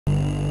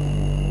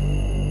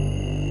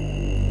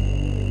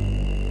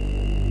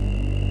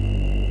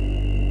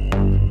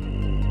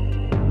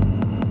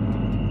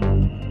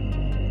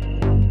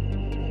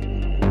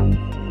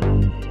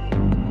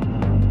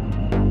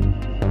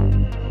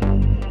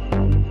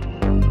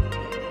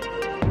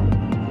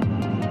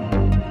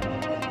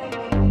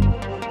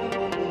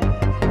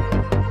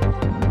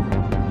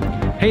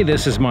Hey,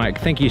 this is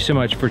Mike. Thank you so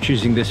much for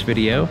choosing this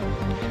video.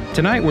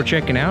 Tonight we're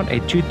checking out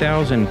a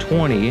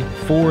 2020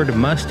 Ford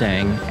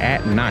Mustang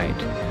at night.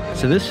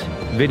 So this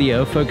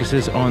video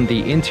focuses on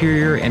the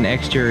interior and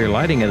exterior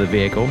lighting of the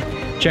vehicle.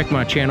 Check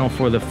my channel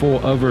for the full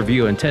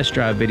overview and test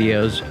drive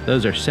videos.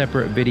 Those are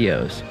separate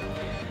videos.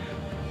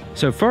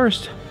 So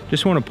first,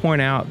 just want to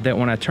point out that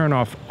when I turn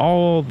off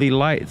all the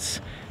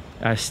lights,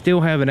 I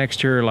still have an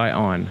exterior light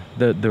on.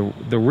 The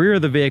rear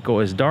of the vehicle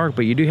is dark,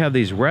 but you do have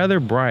these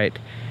rather bright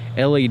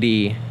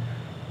LED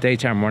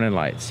daytime running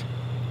lights.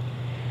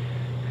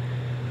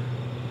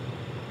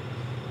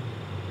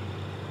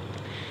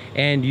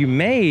 And you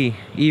may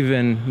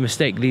even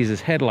mistake these as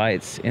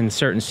headlights in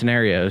certain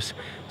scenarios.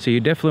 So you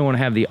definitely want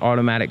to have the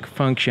automatic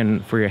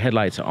function for your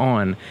headlights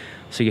on,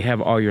 so you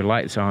have all your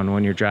lights on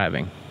when you're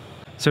driving.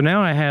 So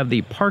now I have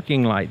the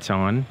parking lights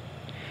on,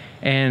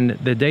 and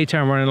the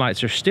daytime running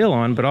lights are still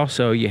on, but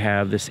also you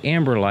have this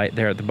amber light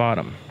there at the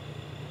bottom.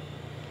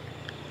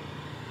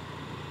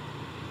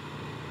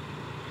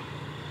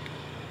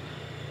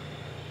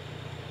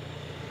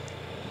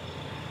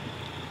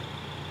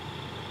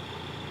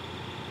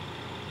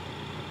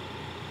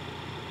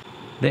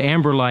 The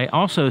amber light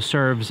also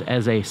serves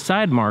as a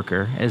side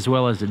marker as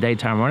well as the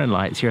daytime running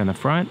lights here in the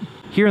front.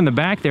 Here in the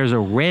back there's a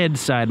red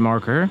side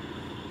marker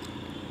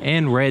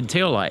and red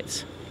tail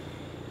lights.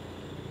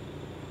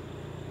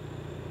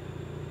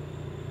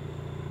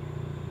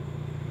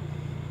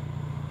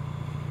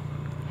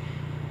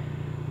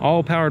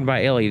 All powered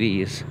by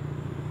LEDs.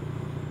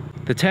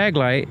 The tag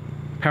light,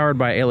 powered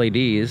by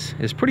LEDs,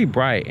 is pretty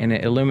bright and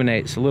it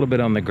illuminates a little bit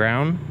on the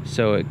ground,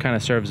 so it kind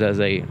of serves as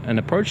an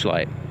approach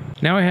light.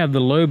 Now I have the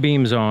low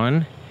beams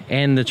on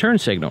and the turn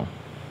signal.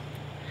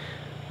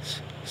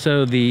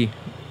 So the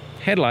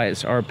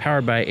headlights are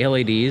powered by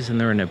LEDs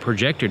and they're in a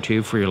projector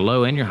tube for your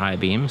low and your high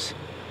beams.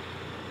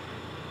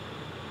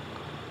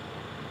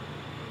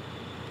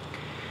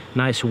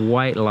 Nice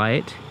white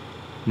light.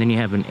 And then you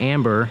have an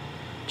amber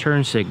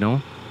turn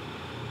signal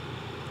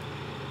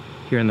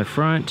here in the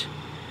front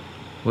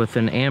with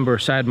an amber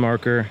side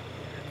marker,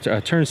 a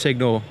turn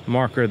signal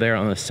marker there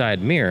on the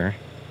side mirror.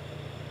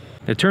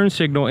 The turn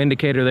signal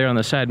indicator there on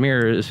the side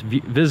mirror is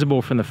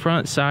visible from the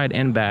front, side,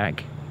 and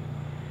back.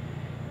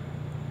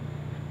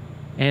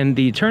 And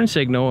the turn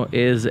signal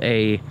is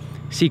a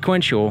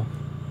sequential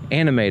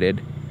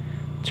animated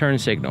turn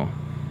signal.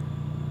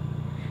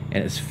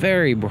 And it's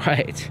very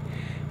bright.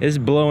 It's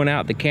blowing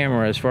out the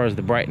camera as far as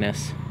the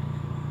brightness.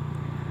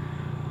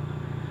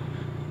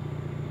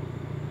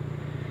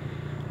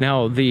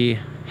 Now the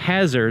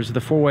hazards,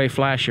 the four-way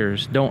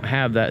flashers, don't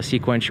have that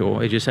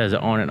sequential. It just has it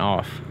on and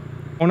off.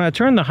 When I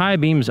turn the high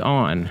beams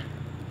on,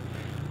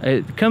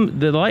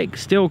 the light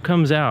still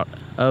comes out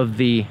of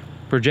the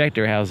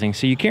projector housing,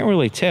 so you can't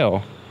really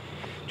tell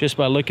just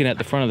by looking at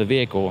the front of the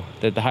vehicle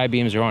that the high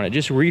beams are on. It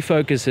just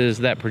refocuses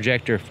that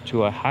projector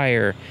to a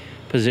higher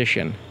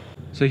position.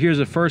 So here's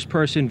a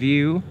first-person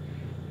view.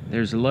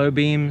 There's low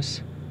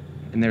beams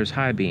and there's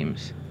high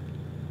beams.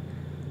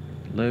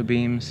 Low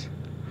beams,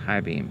 high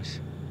beams.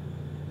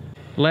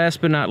 Last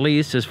but not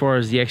least, as far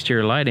as the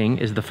exterior lighting,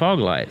 is the fog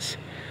lights.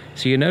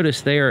 So you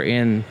notice there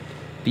in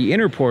the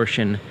inner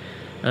portion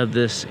of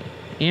this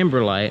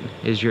amber light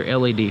is your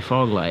LED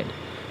fog light.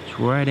 It's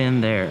right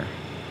in there.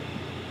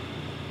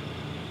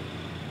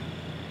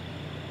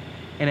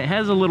 And it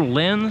has a little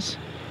lens,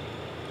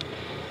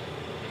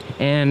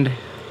 and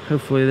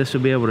hopefully this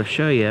will be able to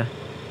show you.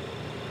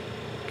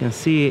 You can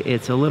see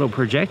it's a little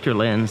projector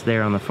lens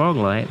there on the fog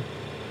light.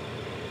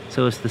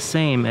 So it's the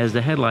same as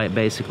the headlight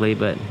basically,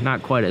 but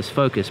not quite as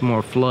focused,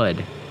 more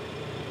flood.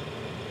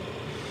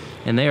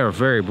 And they are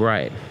very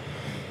bright.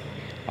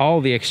 All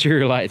the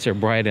exterior lights are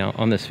bright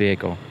on this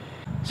vehicle.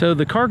 So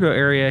the cargo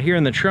area here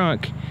in the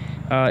trunk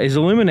is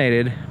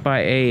illuminated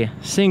by a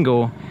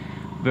single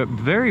but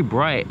very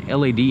bright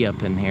LED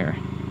up in here.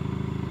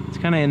 It's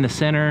kind of in the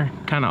center,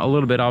 kind of a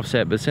little bit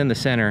offset, but it's in the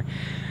center.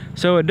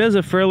 So it does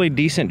a fairly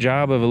decent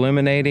job of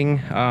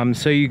illuminating.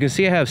 So you can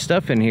see I have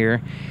stuff in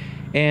here,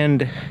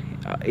 and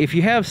if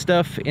you have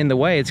stuff in the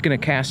way, it's going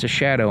to cast a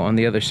shadow on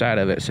the other side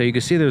of it. So you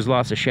can see there's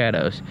lots of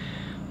shadows.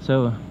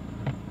 So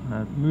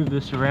move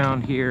this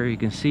around here, you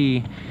can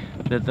see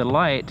that the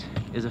light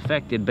is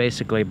affected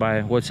basically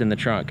by what's in the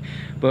trunk.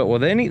 But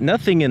with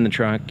nothing in the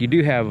trunk, you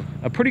do have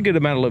a pretty good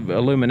amount of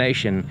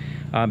illumination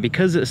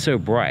because it's so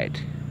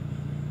bright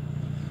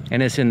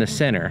and it's in the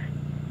center.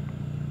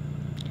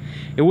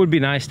 It would be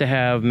nice to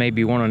have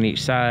maybe one on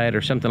each side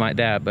or something like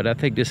that, but I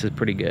think this is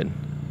pretty good.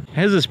 It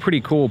has this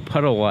pretty cool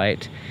puddle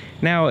light.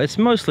 Now it's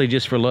mostly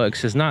just for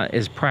looks. It's not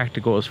as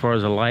practical as far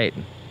as a light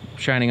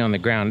shining on the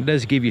ground. It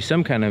does give you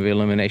some kind of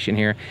illumination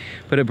here,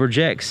 but it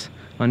projects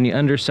on the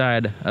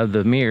underside of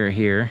the mirror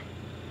here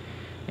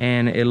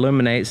and it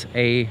illuminates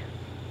a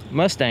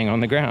Mustang on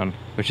the ground,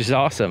 which is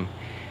awesome.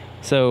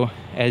 So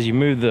as you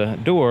move the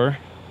door,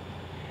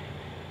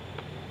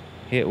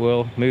 it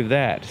will move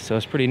that, so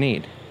it's pretty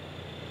neat.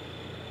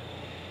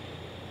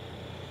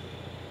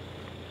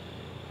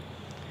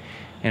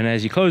 And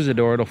as you close the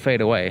door, it'll fade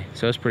away,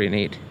 so it's pretty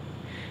neat.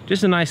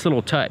 Just a nice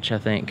little touch, I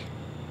think.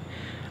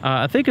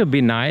 I think it would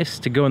be nice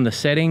to go in the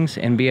settings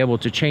and be able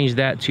to change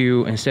that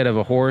to, instead of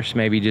a horse,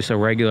 maybe just a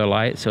regular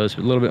light, so it's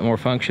a little bit more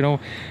functional,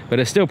 but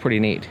it's still pretty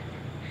neat.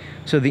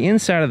 So the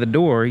inside of the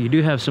door, you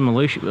do have some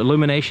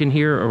illumination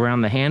here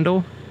around the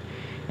handle,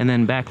 and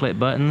then backlit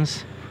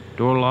buttons,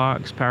 door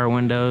locks, power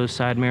windows,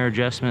 side mirror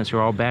adjustments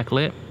are all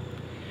backlit.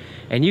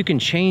 And you can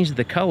change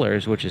the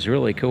colors, which is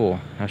really cool.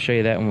 I'll show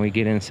you that when we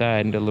get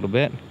inside in a little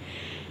bit.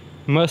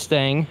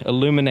 Mustang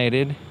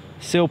illuminated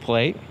sill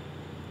plate,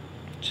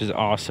 which is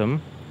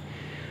awesome.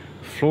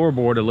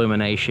 Floorboard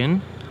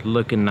illumination,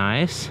 looking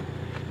nice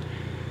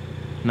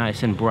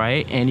and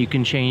bright, and you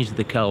can change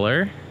the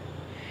color.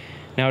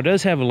 Now it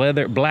does have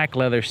black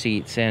leather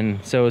seats,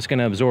 and so it's going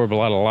to absorb a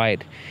lot of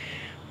light.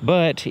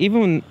 But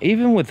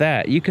even with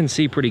that, you can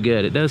see pretty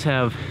good. It does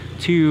have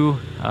two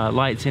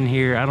lights in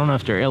here. I don't know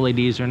if they're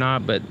LEDs or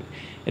not, but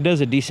it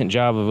does a decent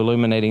job of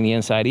illuminating the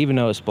inside, even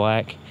though it's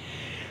black.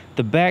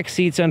 The back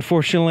seats,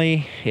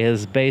 unfortunately,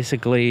 is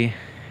basically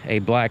a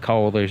black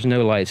hole. There's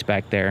no lights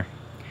back there.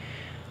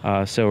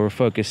 So we're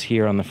focused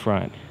here on the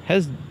front.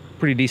 Has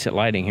pretty decent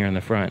lighting here in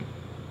the front.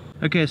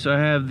 Okay, so I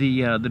have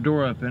the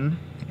door open,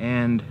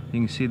 and you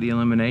can see the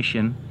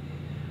illumination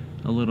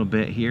a little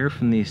bit here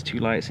from these two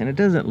lights, and it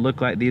doesn't look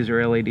like these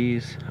are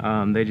LEDs.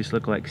 They just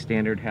look like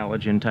standard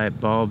halogen type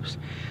bulbs.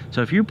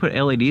 So if you put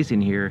LEDs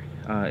in here,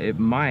 it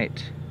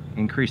might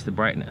increase the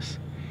brightness,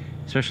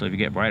 especially if you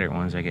get brighter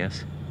ones, I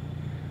guess.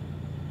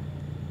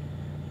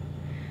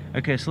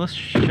 Okay, so let's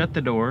shut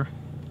the door,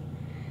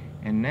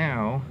 and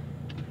now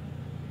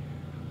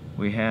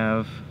we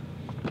have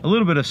a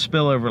little bit of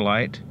spillover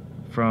light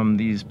from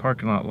these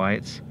parking lot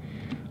lights,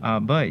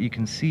 but you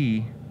can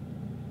see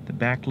the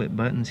backlit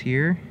buttons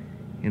here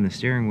in the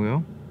steering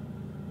wheel.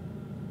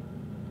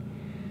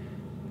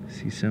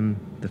 See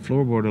the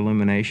floorboard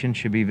illumination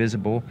should be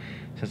visible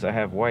since I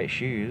have white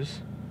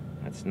shoes.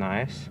 That's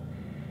nice.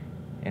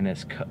 And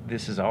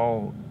this is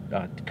all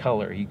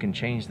color. You can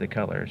change the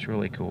color. It's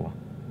really cool.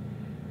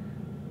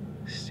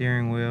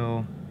 Steering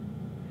wheel.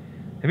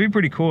 It'd be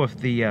pretty cool if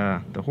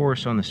the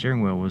horse on the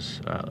steering wheel was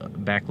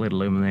backlit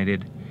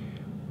illuminated,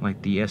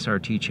 like the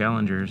SRT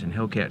Challengers and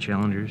Hellcat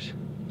Challengers.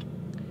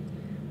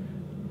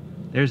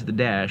 There's the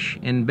dash,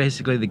 and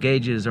basically the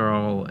gauges are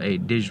all a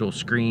digital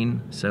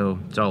screen, so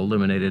it's all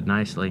illuminated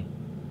nicely.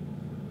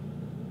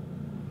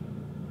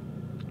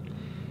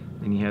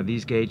 Then you have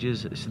these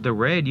gauges. So the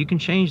red, you can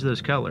change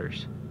those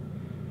colors.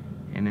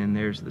 And then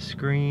there's the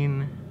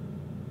screen.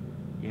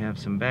 You have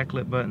some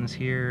backlit buttons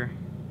here.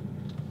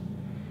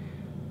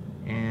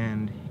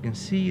 And you can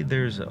see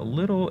there's a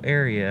little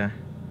area.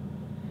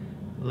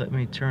 Let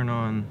me turn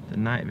on the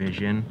night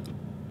vision.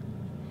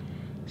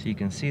 So you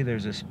can see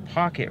there's this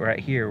pocket right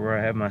here where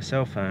I have my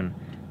cell phone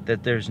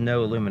that there's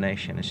no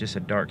illumination. It's just a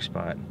dark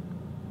spot.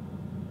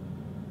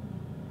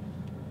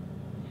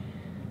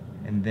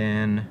 And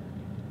then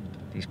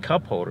these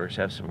cup holders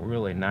have some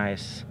really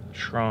nice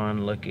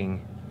Tron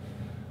looking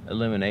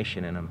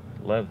illumination in them.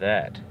 Love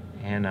that.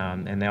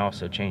 And they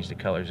also change the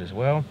colors as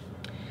well.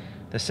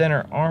 The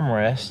center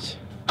armrest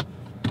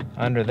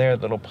under their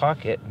little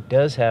pocket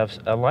does have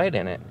a light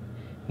in it.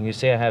 You can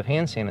see I have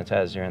hand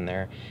sanitizer in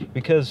there,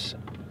 because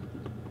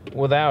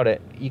without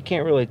it you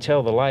can't really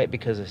tell the light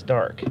because it's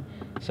dark.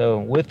 So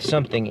with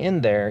something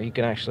in there you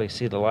can actually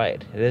see the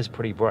light. It is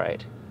pretty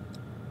bright.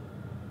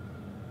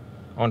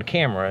 On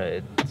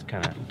camera it's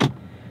kind of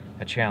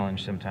a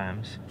challenge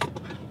sometimes.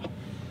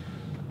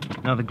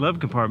 Now the glove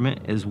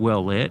compartment is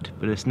well lit,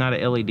 but it's not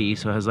a LED,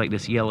 so it has like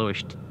this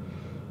yellowish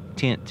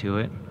tint to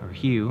it, or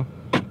hue.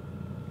 You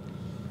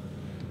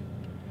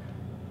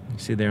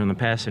see there on the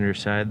passenger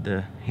side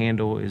the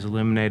handle is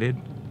illuminated.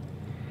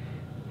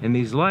 And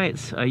these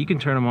lights, you can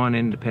turn them on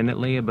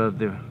independently above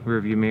the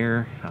rear view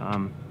mirror.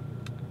 You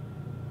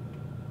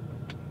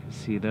can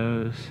see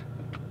those.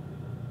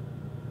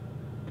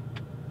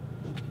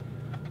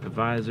 The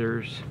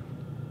visors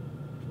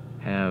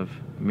have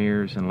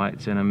mirrors and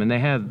lights in them, and they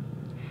have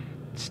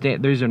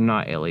these are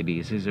not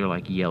LEDs, these are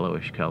like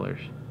yellowish colors.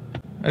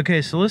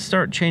 Okay, so let's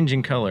start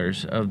changing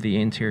colors of the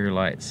interior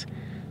lights.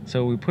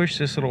 So we push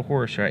this little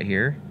horse right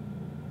here,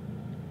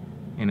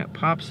 and it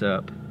pops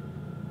up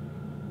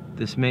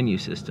this menu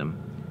system.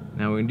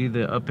 Now we can do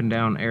the up and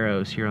down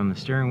arrows here on the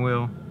steering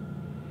wheel,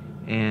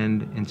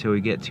 and until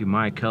we get to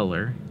my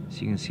color.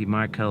 So you can see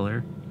my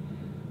color.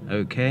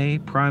 Okay,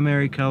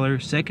 primary color,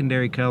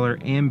 secondary color,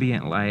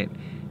 ambient light,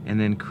 and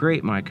then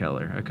create my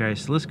color. Okay,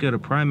 so let's go to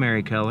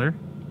primary color,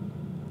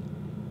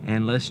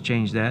 and let's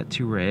change that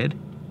to red.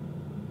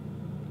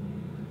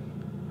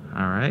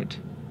 Alright,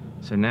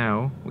 so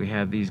now we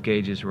have these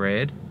gauges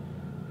red.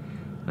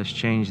 Let's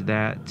change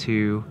that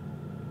to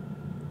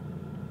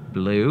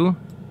blue.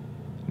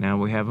 Now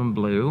we have them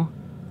blue.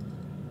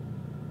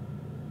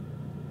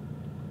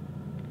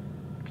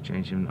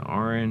 Change them to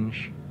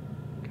orange.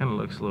 Kind of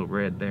looks a little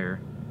red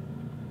there.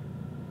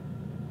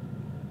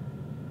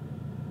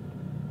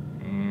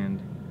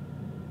 And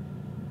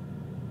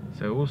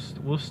so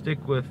we'll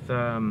stick with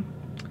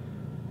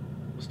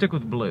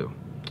blue.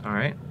 All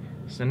right.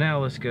 So now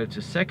let's go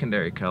to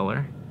secondary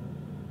color,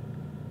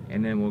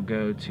 and then we'll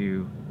go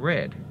to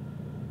red.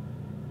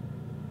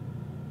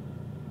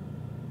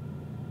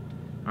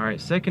 All right,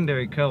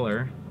 secondary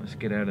color, let's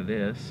get out of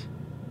this,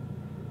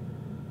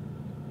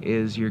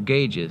 is your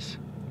gauges.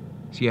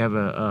 So you have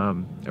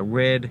a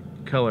red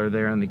color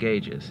there on the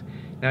gauges.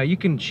 Now you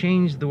can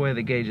change the way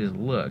the gauges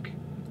look.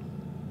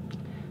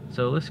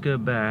 So let's go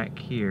back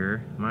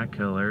here, my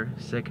color,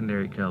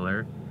 secondary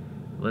color.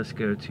 Let's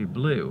go to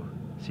blue.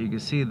 So you can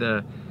see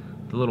the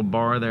little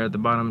bar there at the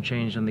bottom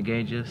changed on the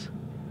gauges.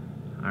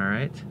 All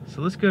right,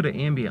 so let's go to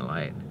ambient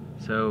light.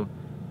 So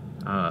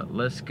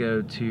let's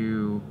go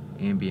to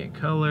ambient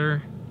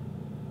color.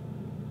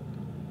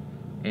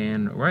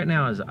 And right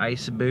now is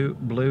ice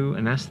blue,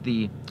 and that's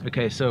the,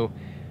 okay, so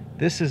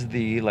this is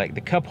the, like, the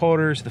cup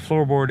holders, the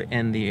floorboard,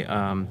 and the,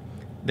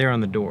 there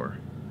on the door.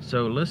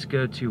 So let's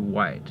go to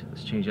white.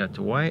 Let's change that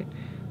to white.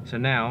 So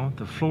now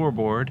the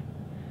floorboard,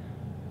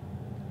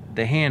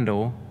 the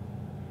handle,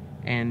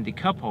 and the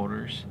cup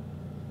holders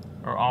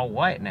are all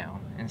white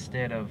now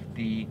instead of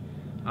the,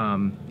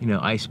 you know,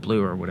 ice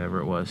blue or whatever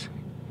it was.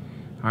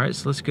 All right,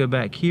 so let's go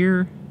back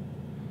here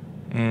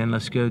and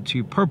let's go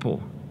to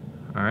purple.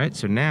 All right,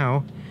 so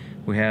now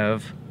we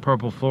have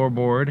purple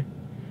floorboard,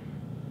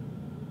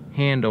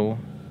 handle,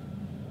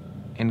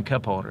 and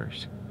cup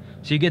holders.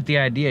 So you get the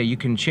idea. You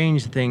can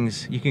change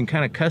things, you can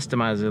kind of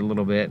customize it a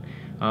little bit.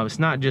 It's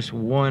not just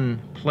one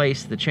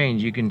place to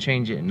change, you can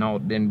change it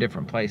in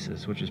different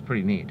places, which is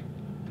pretty neat.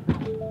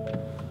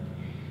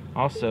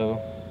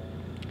 Also,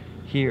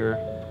 here,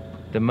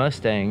 the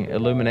Mustang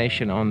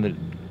illumination on the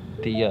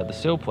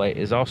sill plate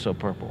is also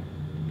purple.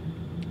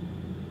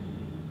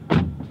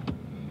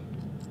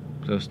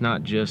 So it's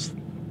not just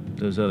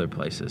those other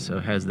places, so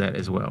it has that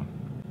as well.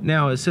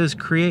 Now it says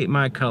create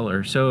my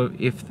color. So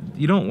if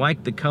you don't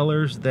like the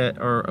colors that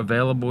are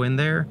available in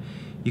there,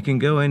 you can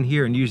go in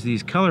here and use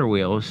these color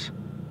wheels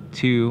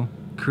to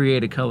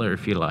create a color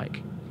if you like.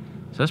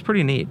 So that's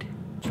pretty neat.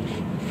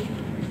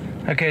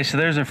 Okay, so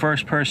there's a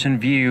first person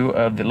view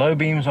of the low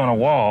beams on a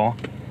wall.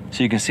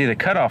 So you can see the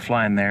cutoff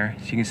line there.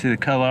 So you can see the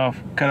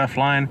cutoff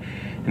line,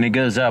 and it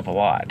goes up a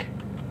lot.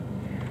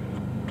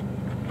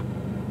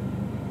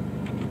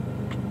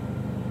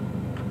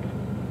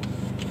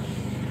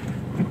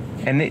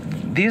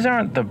 And these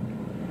aren't the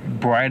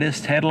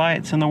brightest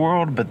headlights in the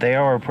world, but they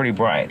are pretty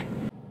bright.